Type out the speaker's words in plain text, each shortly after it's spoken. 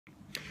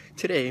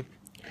Today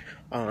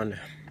on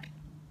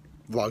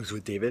Vlogs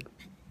with David,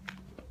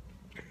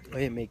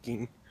 I am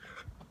making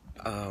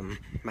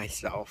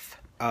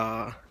myself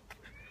a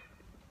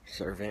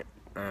servant,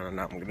 and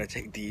I'm gonna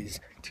take these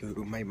to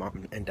my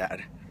mom and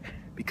dad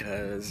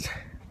because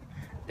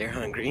they're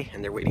hungry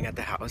and they're waiting at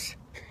the house.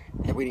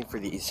 They're waiting for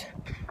these.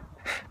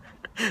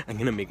 I'm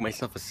gonna make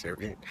myself a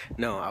servant.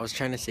 No, I was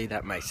trying to say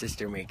that my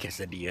sister made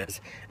quesadillas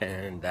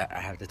and that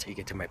I have to take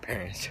it to my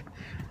parents.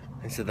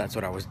 And so that's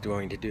what I was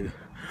going to do.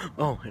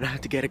 Oh, and I have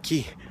to get a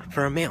key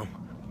for a mail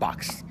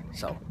box.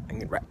 So I'm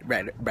gonna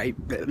right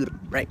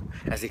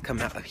as they come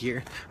out of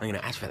here, I'm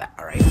gonna ask for that.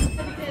 All right.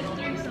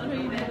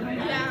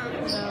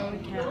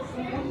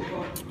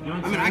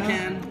 I mean, I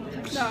can.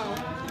 No.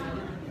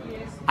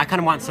 I kind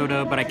of want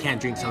soda, but I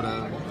can't drink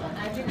soda.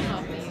 I drink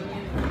coffee.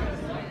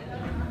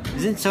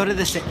 Isn't soda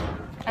the same?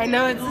 I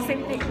know it's the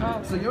same thing.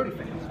 Oh. So you already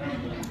finished.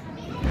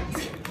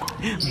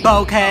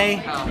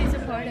 Okay. Please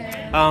support it.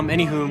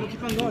 Anywho,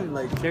 Keep on going,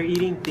 like. they're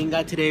eating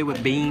tinga today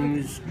with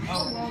beans,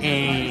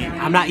 and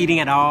I'm not eating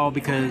at all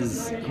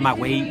because of my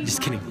weight.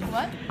 Just kidding.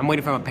 What? I'm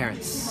waiting for my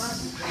parents.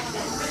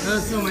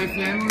 So my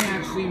family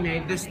actually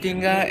made this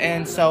tinga,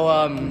 and so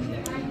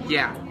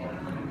yeah.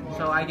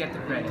 So I get the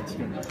credits.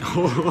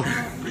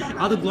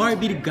 All the glory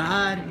be to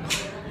God,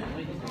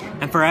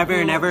 and forever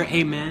and ever,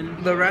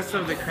 amen. The rest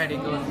of the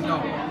credit goes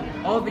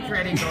all the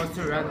credit goes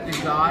to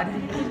God.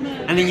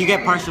 And then you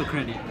get partial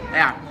credit.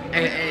 Yeah,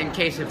 in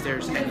case if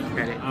there's any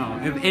credit. Oh,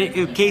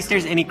 in case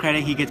there's any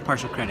credit, he gets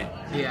partial credit.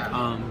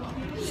 Yeah.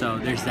 So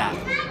there's that.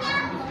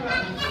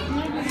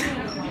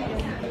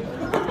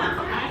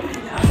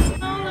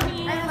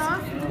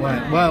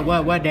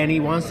 What, Danny?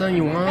 You want some?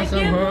 You want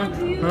some, huh?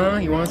 Huh?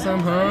 You want some,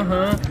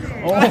 huh?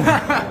 Oh.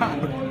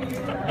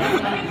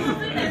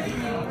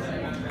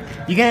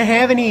 You can't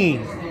have any.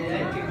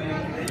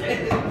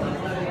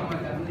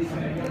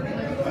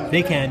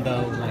 They can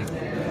though, like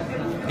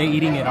they're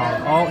eating it all.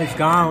 Oh, it's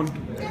gone.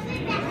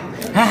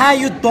 Haha,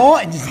 you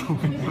thought.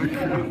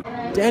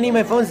 Danny,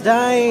 my phone's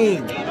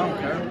dying. I don't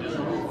care.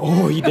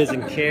 Oh, he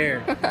doesn't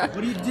care. What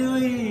are you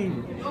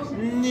doing?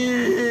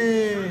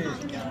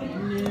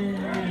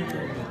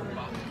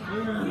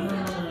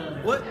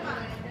 What?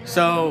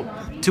 So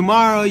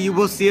tomorrow you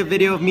will see a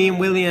video of me and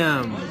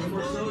William.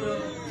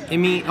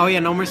 Oh yeah,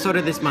 no more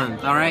soda this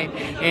month, alright?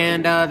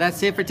 And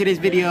that's it for today's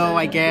video,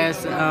 I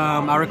guess.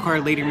 I'll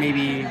record later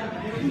maybe.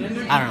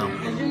 I don't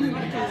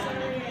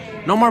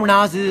know. No more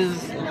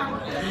nauseas.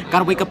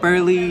 Gotta wake up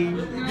early.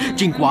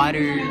 Drink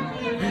water.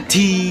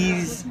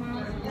 Teas.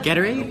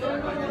 Gatorade?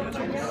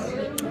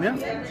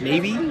 Yeah,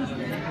 maybe.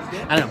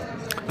 I don't know.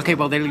 Okay,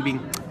 well, they're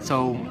leaving.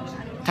 So,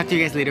 talk to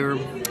you guys later.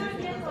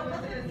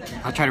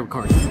 I'll try to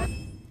record.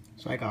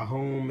 So I got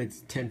home,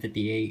 it's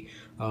 10:58,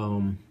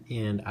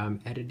 and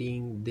I'm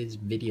editing this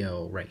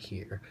video right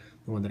here,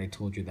 the one that I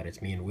told you that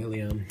it's me and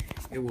William.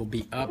 It will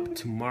be up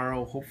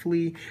tomorrow,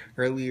 hopefully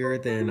earlier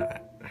than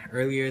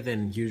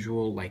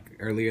usual, like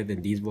earlier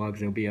than these vlogs.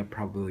 It'll be up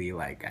probably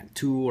like at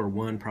 2 or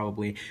 1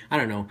 probably, I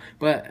don't know,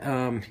 but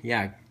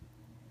yeah,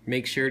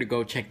 make sure to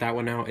go check that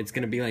one out. It's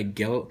gonna be like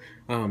guilt,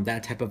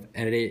 that type of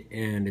edit,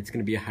 and it's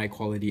gonna be a high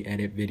quality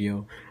edit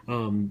video,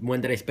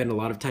 one that I spend a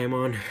lot of time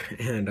on,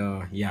 and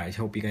yeah, I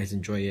hope you guys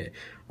enjoy it,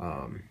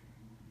 and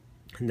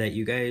that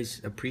you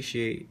guys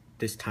appreciate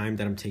this time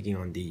that I'm taking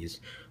on these.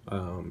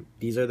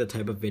 These are the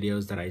type of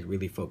videos that I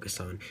really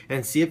focus on,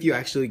 and see if you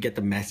actually get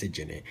the message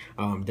in it.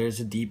 There's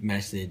a deep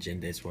message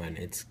in this one.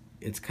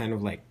 It's kind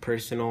of like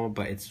personal,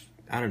 but it's,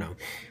 I don't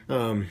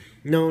know,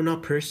 no,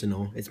 not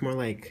personal. It's more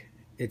like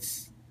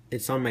it's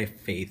on my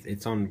faith.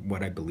 It's on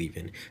what I believe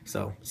in.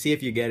 So see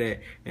if you get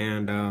it.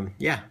 And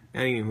yeah,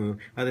 anywho,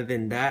 other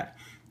than that,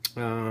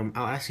 I'll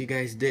ask you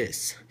guys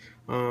this.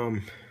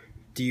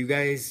 Do you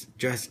guys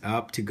dress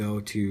up to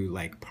go to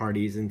like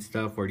parties and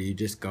stuff, or do you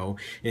just go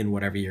in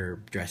whatever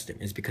you're dressed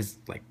in? It's because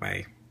like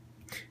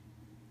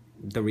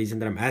the reason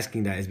that I'm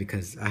asking that is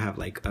because I have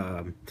like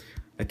a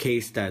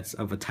case that's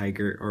of a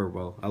tiger, or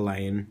well, a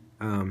lion,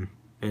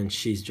 and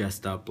she's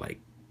dressed up like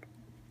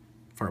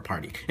for a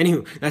party.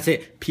 Anywho, that's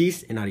it.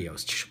 Peace and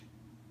adios.